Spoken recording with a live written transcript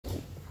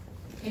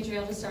Hey, Trae,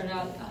 I'll just start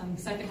out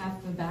second half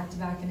of a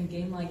back-to-back in a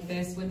game like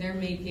this, when they're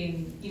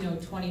making,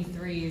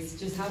 23s,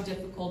 just how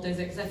difficult is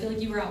it? Because I feel like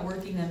you were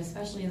outworking them,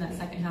 especially in that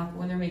second half, but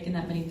when they're making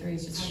that many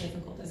threes, just how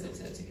difficult is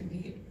it to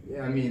compete?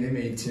 Yeah, I mean, they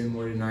made 10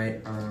 more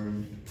tonight.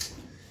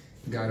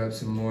 Got up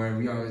some more, and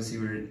we obviously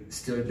were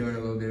still doing a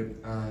little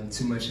bit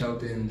too much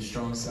helping the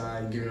strong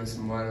side, giving them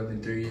some wide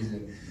open threes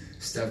and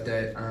stuff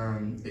that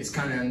it's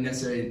kind of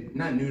unnecessary,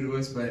 not new to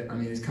us, but I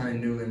mean it's kind of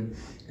new in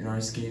our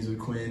schemes with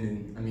Quinn,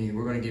 and I mean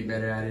we're going to get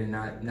better at it and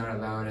not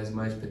allow it as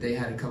much. But they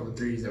had a couple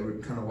threes that were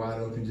kind of wide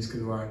open just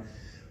because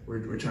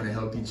we're trying to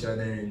help each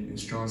other and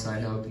strong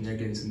side help, and they're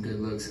getting some good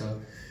looks. So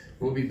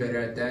we'll be better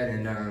at that,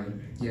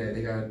 and yeah,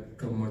 they got a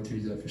couple more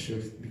threes up for sure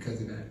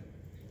because of that.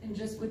 And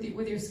just with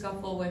your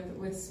scuffle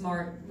with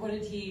Smart, what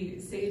did he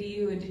say to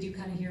you, and did you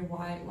kind of hear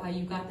why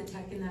you got the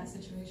tech in that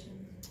situation?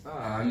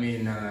 I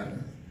mean, no,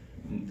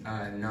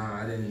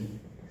 I didn't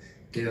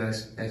get an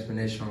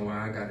explanation on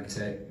why I got a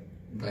tech,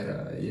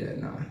 but yeah,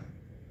 no,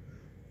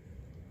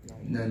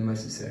 nothing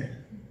much to say.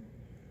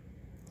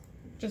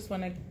 Just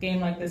when a game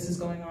like this is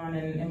going on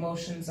and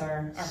emotions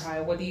are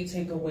high, what do you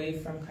take away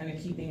from kind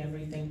of keeping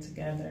everything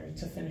together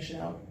to finish it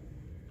out?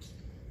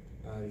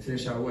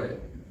 Finish out what?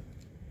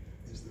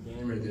 Just the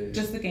game or the?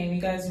 Just the game. You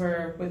guys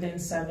were within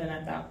 7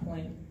 at that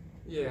point.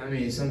 Yeah, I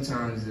mean,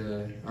 sometimes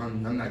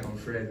I'm not gonna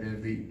fret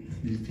and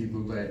beat these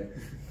people, but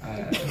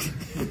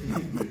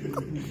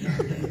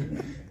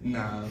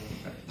nah,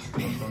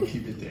 I'm gonna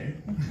keep it there.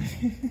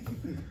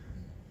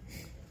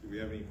 Do we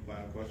have any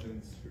final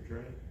questions for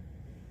Trae?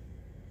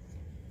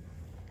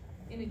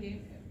 In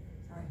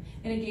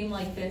a game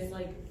like this,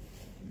 like,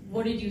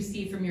 what did you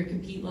see from your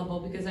compete level?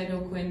 Because I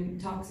know Quinn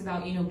talks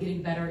about,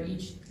 getting better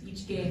each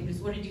game.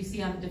 Just what did you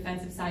see on the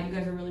defensive side? You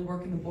guys are really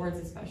working the boards,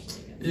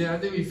 especially. Yeah, I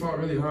think we fought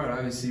really hard.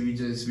 Obviously, we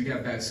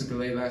got back super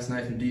late last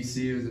night from DC.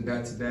 It was a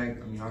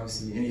back-to-back. I mean,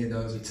 obviously, any of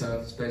those are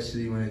tough,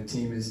 especially when a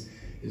team is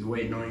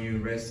waiting on you,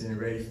 resting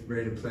and ready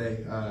to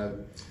play.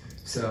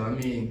 So, I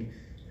mean,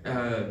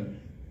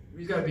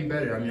 we got to be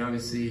better. I mean,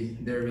 obviously,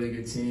 they're a really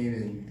good team,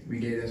 and we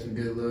gave them some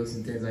good looks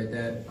and things like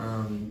that.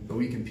 But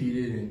we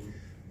competed,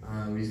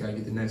 and we just got to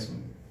get the next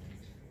one.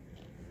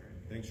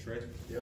 Thanks, Trae. Yep.